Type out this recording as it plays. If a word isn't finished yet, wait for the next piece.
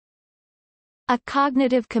A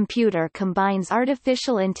cognitive computer combines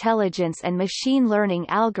artificial intelligence and machine learning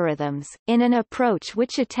algorithms, in an approach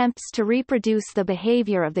which attempts to reproduce the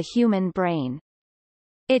behavior of the human brain.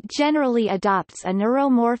 It generally adopts a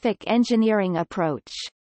neuromorphic engineering approach.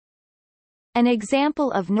 An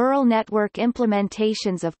example of neural network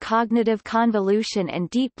implementations of cognitive convolution and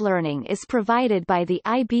deep learning is provided by the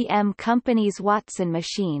IBM company's Watson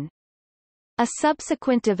machine. A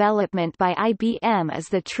subsequent development by IBM is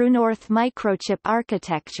the TrueNorth microchip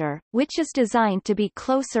architecture, which is designed to be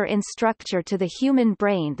closer in structure to the human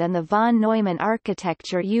brain than the von Neumann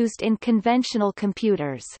architecture used in conventional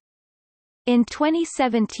computers. In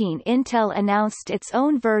 2017, Intel announced its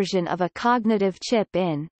own version of a cognitive chip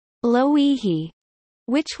in Loihi,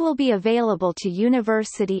 which will be available to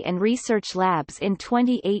university and research labs in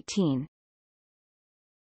 2018.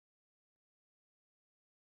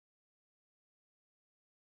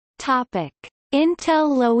 Topic: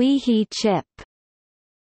 Intel Loihi chip.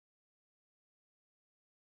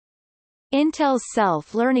 Intel's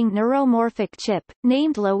self-learning neuromorphic chip,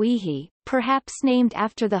 named Loihi, perhaps named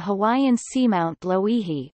after the Hawaiian seamount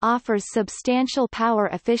Loihi, offers substantial power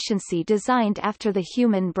efficiency designed after the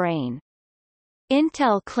human brain.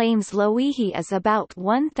 Intel claims Loihi is about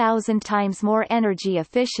 1,000 times more energy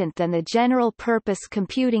efficient than the general-purpose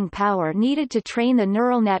computing power needed to train the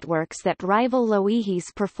neural networks that rival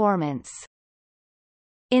Loihi's performance.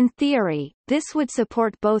 In theory, this would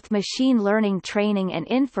support both machine learning training and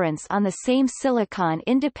inference on the same silicon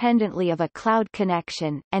independently of a cloud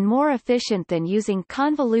connection, and more efficient than using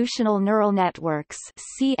convolutional neural networks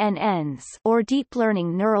 (CNNs) or deep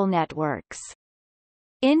learning neural networks.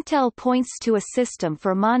 Intel points to a system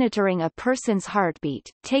for monitoring a person's heartbeat,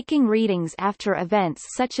 taking readings after events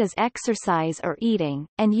such as exercise or eating,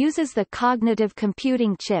 and uses the cognitive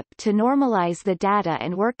computing chip to normalize the data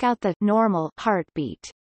and work out the normal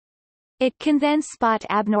heartbeat. It can then spot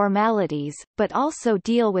abnormalities, but also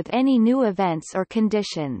deal with any new events or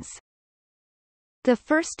conditions. The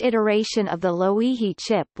first iteration of the Loihi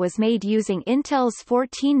chip was made using Intel's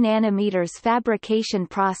 14 nm fabrication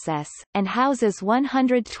process, and houses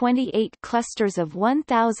 128 clusters of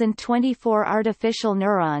 1,024 artificial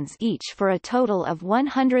neurons each for a total of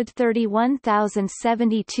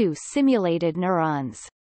 131,072 simulated neurons.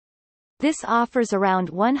 This offers around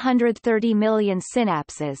 130 million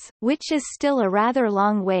synapses, which is still a rather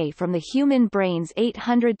long way from the human brain's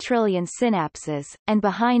 800 trillion synapses, and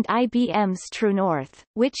behind IBM's TrueNorth,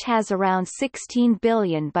 which has around 16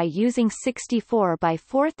 billion by using 64 by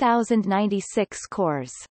 4096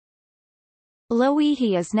 cores.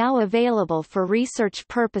 Loihi is now available for research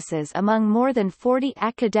purposes among more than 40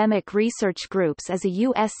 academic research groups as a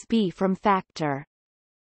USB form factor.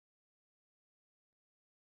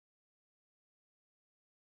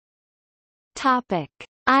 Topic: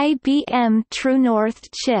 IBM TrueNorth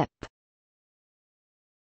Chip.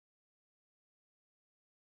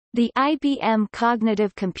 The IBM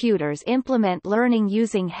cognitive computers implement learning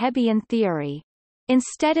using Hebbian theory.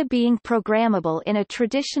 Instead of being programmable in a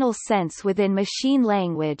traditional sense within machine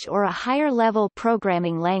language or a higher-level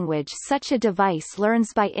programming language, such a device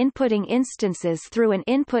learns by inputting instances through an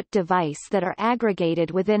input device that are aggregated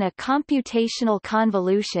within a computational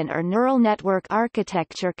convolution or neural network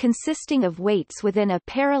architecture consisting of weights within a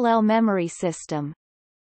parallel memory system.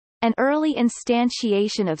 An early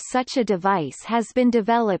instantiation of such a device has been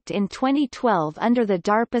developed in 2012 under the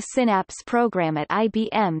DARPA Synapse program at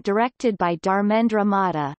IBM directed by Dharmendra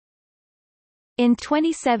Mata. In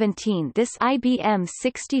 2017, this IBM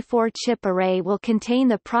 64-chip array will contain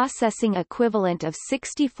the processing equivalent of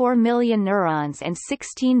 64 million neurons and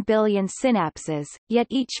 16 billion synapses, yet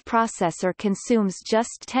each processor consumes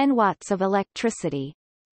just 10 watts of electricity.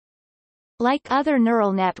 Like other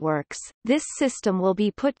neural networks, this system will be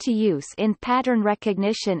put to use in pattern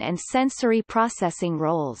recognition and sensory processing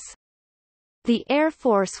roles. The Air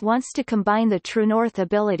Force wants to combine the TrueNorth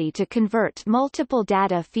ability to convert multiple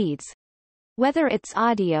data feeds, whether it's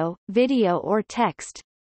audio, video or text,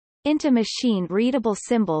 into machine-readable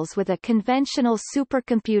symbols with a conventional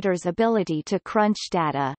supercomputer's ability to crunch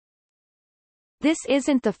data. This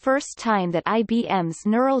isn't the first time that IBM's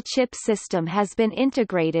neural chip system has been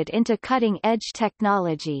integrated into cutting-edge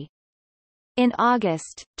technology. In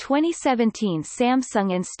August 2017,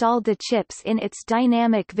 Samsung installed the chips in its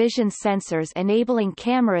dynamic vision sensors, enabling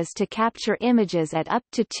cameras to capture images at up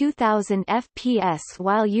to 2000 fps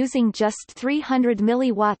while using just 300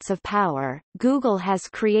 milliwatts of power. Google has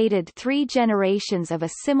created 3 generations of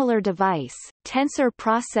a similar device, Tensor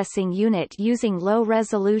Processing Unit, using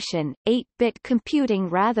low-resolution, 8-bit computing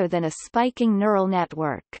rather than a spiking neural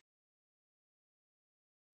network.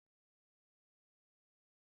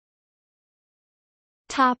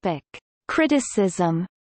 Topic: Criticism.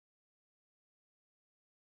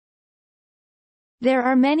 There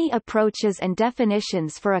are many approaches and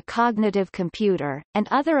definitions for a cognitive computer, and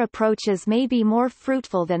other approaches may be more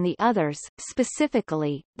fruitful than the others.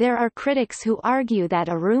 Specifically, there are critics who argue that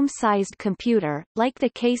a room-sized computer, like the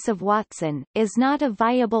case of Watson, is not a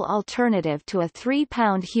viable alternative to a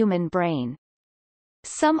 3-pound human brain.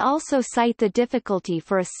 Some also cite the difficulty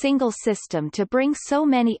for a single system to bring so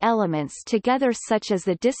many elements together, such as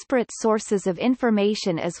the disparate sources of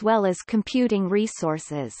information as well as computing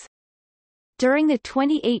resources. During the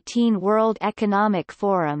 2018 World Economic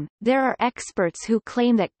Forum, there are experts who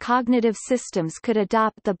claim that cognitive systems could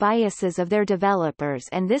adopt the biases of their developers,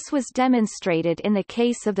 and this was demonstrated in the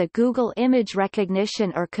case of the Google image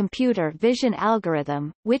recognition or computer vision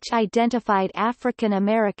algorithm, which identified African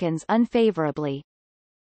Americans unfavorably.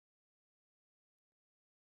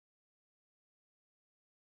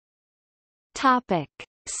 Topic.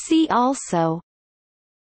 See also: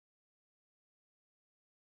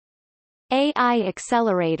 AI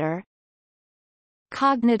accelerator,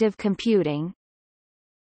 cognitive computing,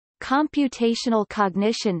 computational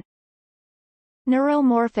cognition,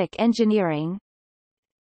 neuromorphic engineering,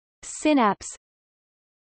 synapse,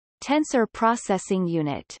 tensor processing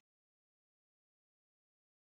unit.